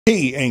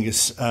Hey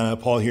Angus,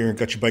 Paul here.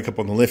 Got your bike up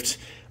on the lift.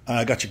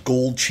 Got your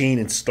gold chain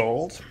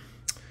installed.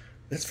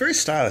 That's very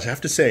stylish, I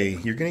have to say.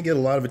 You're going to get a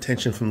lot of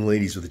attention from the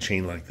ladies with a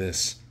chain like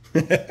this.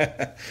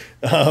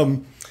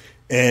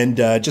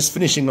 Just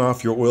finishing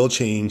off your oil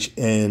change,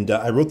 and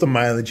I wrote the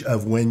mileage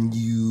of when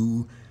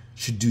you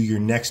should do your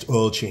next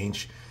oil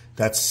change.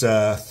 That's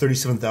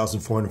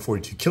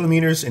 37,442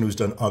 kilometers, and it was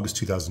done August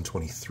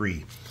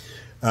 2023.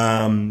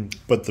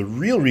 But the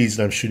real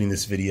reason I'm shooting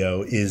this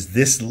video is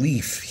this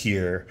leaf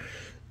here.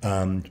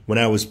 When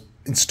I was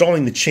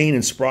installing the chain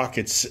and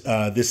sprockets,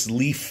 this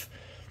leaf,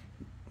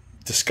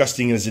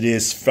 disgusting as it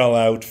is, fell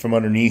out from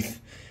underneath,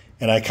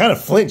 and I kind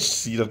of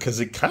flinched, you know, because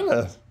it kind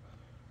of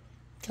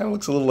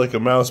looks a little like a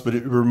mouse, but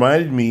it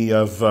reminded me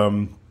of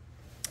a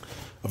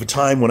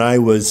time when I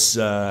was,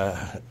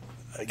 I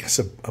guess,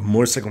 a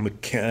motorcycle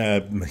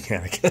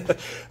mechanic.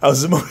 I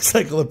was a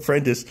motorcycle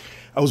apprentice.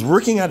 I was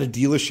working at a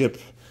dealership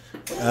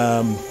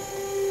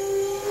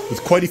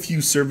with quite a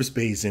few service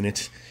bays in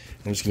it.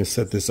 I'm just going to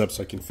set this up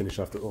so I can finish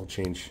off the oil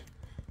change.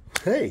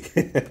 Hey!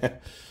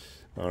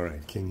 All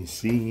right, can you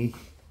see?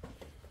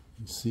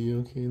 You see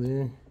okay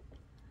there?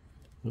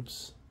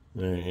 Oops.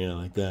 All right, yeah,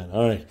 like that.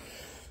 All right.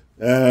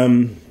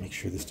 Make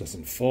sure this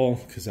doesn't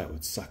fall, because that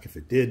would suck if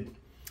it did.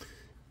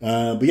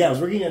 But yeah, I was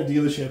working at a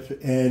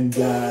dealership, and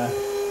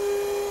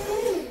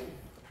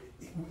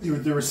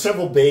there were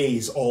several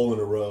bays all in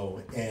a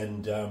row,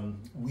 and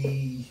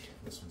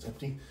this one's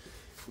empty.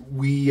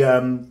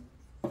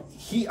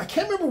 I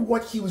can't remember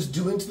what he was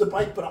doing to the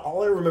bike, but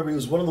all I remember, it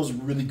was one of those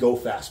really go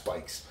fast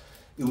bikes.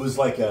 It was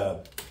like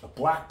a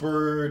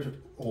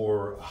Blackbird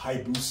or a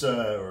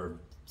Hayabusa or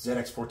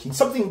ZX14,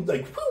 something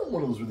like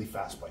one of those really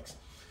fast bikes.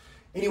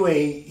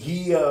 Anyway,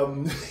 he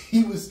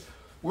was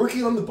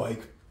working on the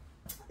bike,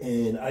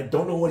 and I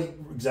don't know what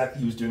exactly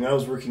he was doing. I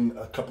was working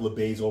a couple of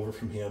bays over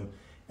from him,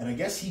 and I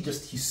guess he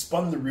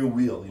spun the rear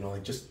wheel, you know,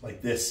 like just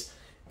like this.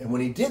 And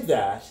when he did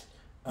that,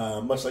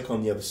 much like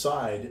on the other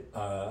side,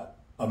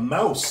 a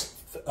mouse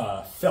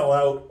fell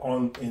out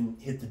and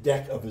hit the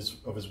deck of his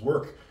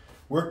work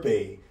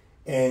bay,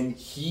 and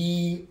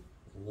he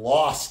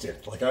lost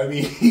it. Like, I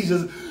mean, he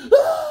just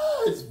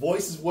his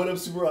voice went up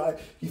super high.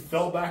 He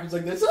fell backwards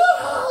like this.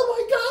 Oh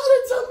my God,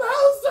 it's a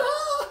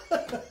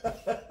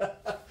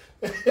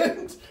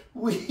mouse! And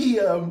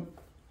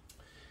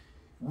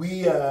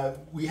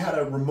we had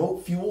a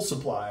remote fuel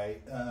supply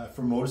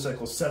for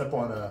motorcycles set up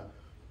on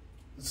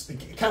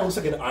it kind of looks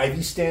like an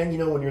IV stand, you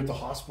know, when you're at the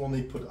hospital and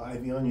they put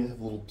IV on you, have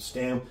a little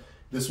stand.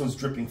 This one's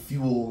dripping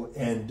fuel,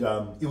 and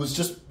it was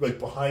just like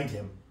behind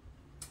him.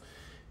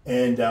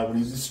 And when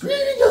he's just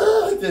screaming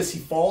like this, he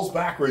falls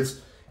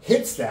backwards,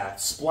 hits that,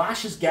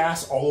 splashes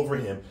gas all over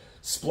him,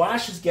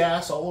 splashes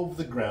gas all over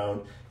the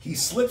ground. He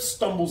slips,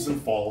 stumbles,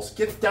 and falls,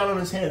 gets down on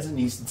his hands and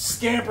knees, and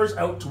scampers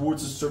out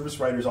towards the service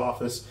writer's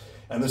office.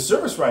 And the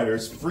service writer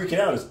is freaking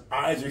out. His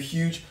eyes are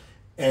huge,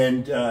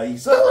 and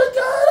he's, oh my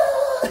God!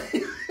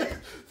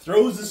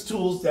 Throws his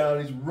tools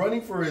down. He's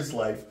running for his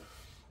life.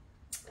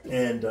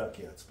 And,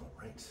 okay, that's about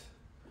right.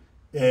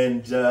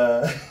 And,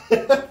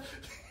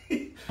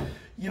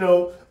 you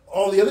know,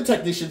 all the other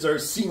technicians are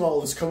seeing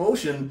all this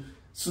commotion,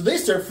 so they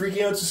start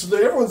freaking out. So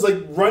everyone's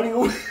like running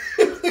away.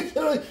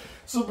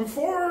 So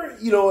before,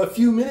 you know, a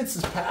few minutes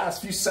has passed,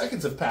 a few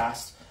seconds have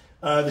passed,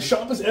 the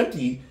shop is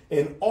empty,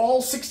 and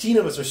all 16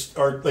 of us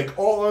are like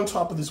all on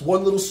top of this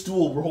one little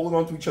stool. We're holding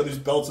on to each other's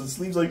belts and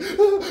sleeves like,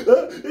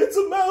 it's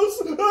a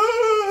mouse.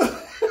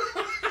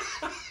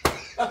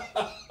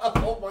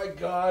 Oh my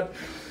God.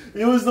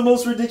 It was the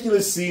most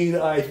ridiculous scene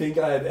I think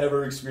I have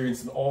ever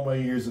experienced in all my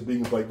years of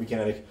being a bike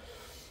mechanic.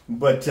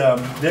 But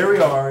there we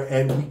are,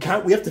 and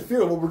we have to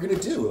figure out what we're going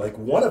to do. Like,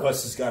 one of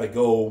us has got to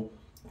go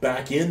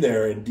back in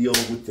there and deal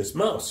with this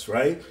mouse,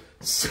 right?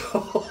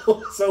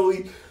 So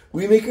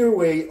we make our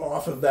way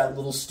off of that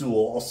little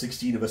stool, all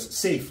 16 of us,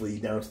 safely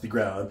down to the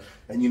ground.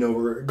 And, you know,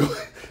 we're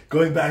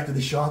going back to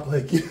the shop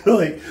like, you know,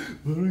 like,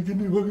 give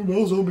me a fucking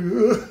mouse on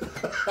me.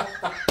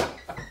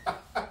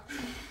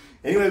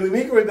 Anyway, we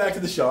make our way back to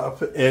the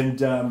shop, and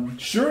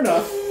sure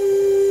enough,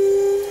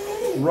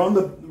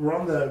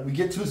 we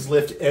get to his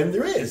lift, and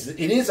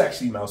it is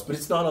actually a mouse, but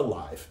it's not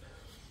alive.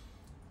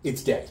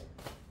 It's dead.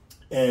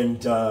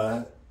 And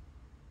I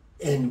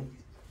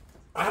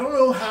don't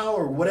know how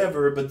or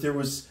whatever, but there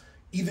was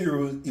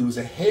either it was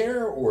a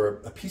hair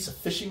or a piece of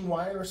fishing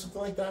wire or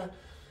something like that.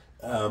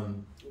 I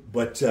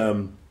don't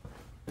know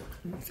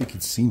if you can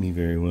see me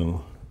very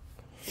well.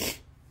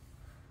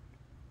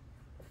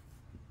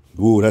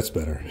 Ooh, that's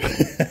better.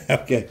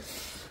 Okay.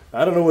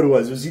 I don't know what it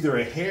was. It was either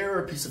a hair or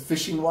a piece of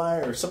fishing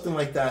wire or something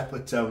like that,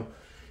 but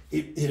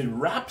it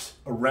had wrapped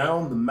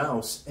around the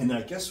mouse, and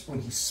I guess when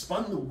he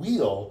spun the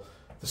wheel,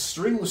 the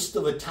string was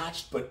still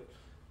attached, but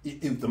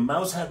the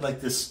mouse had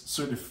like this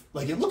sort of,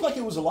 like, it looked like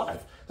it was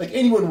alive. Like,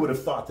 anyone would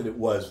have thought that it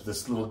was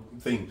this little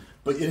thing,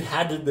 but it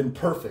had to have been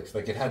perfect.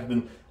 Like, it had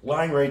been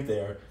lying right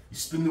there. You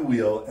spin the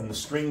wheel, and the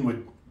string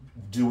would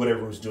do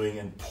whatever it was doing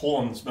and pull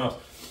on this mouse.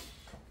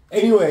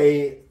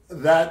 Anyway,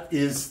 that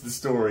is the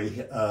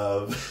story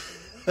of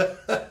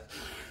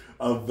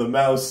of the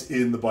mouse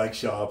in the bike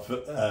shop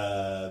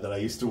that I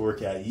used to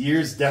work at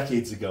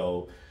decades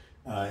ago,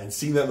 and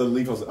seeing that little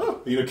leaf, I was like,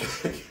 oh, you know,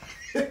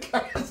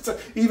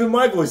 even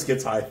my voice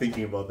gets high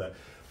thinking about that.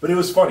 But it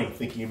was funny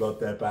thinking about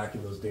that back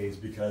in those days,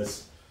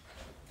 because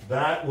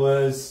that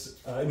was,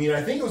 I mean,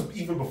 I think it was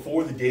even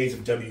before the days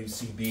of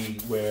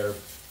WCB where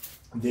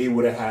they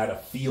would have had a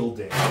field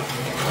day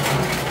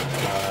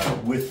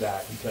with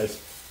that,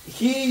 because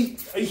he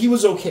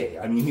was okay.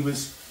 I mean, he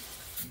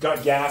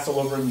got gas all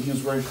over him. He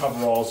was wearing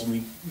coveralls, and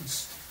we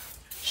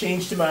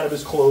changed him out of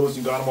his clothes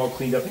and got him all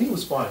cleaned up, and he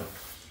was fine.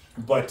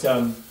 But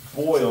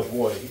boy, oh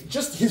boy,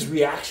 just his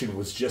reaction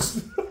was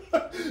just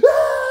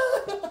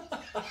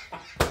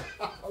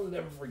I'll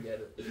never forget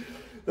it.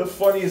 The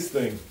funniest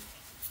thing.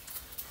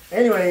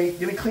 Anyway,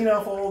 gonna clean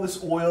off all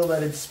this oil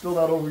that had spilled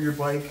out over your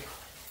bike,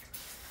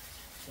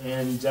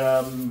 and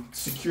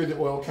secure the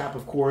oil cap,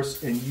 of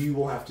course, and you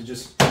will have to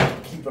just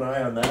keep an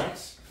eye on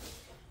that.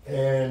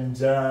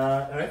 And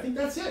I think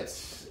that's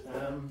it.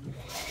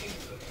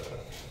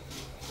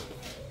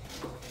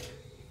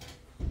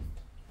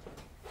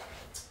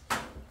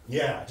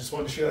 Yeah, just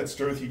wanted to share that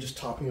story with you, just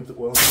topping up the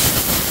oil.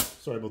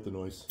 Sorry about the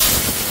noise.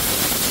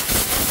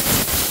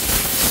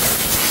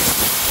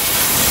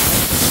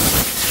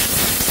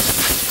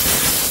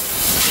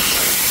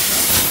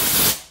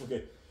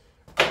 Okay.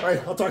 All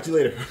right, I'll talk to you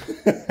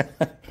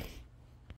later.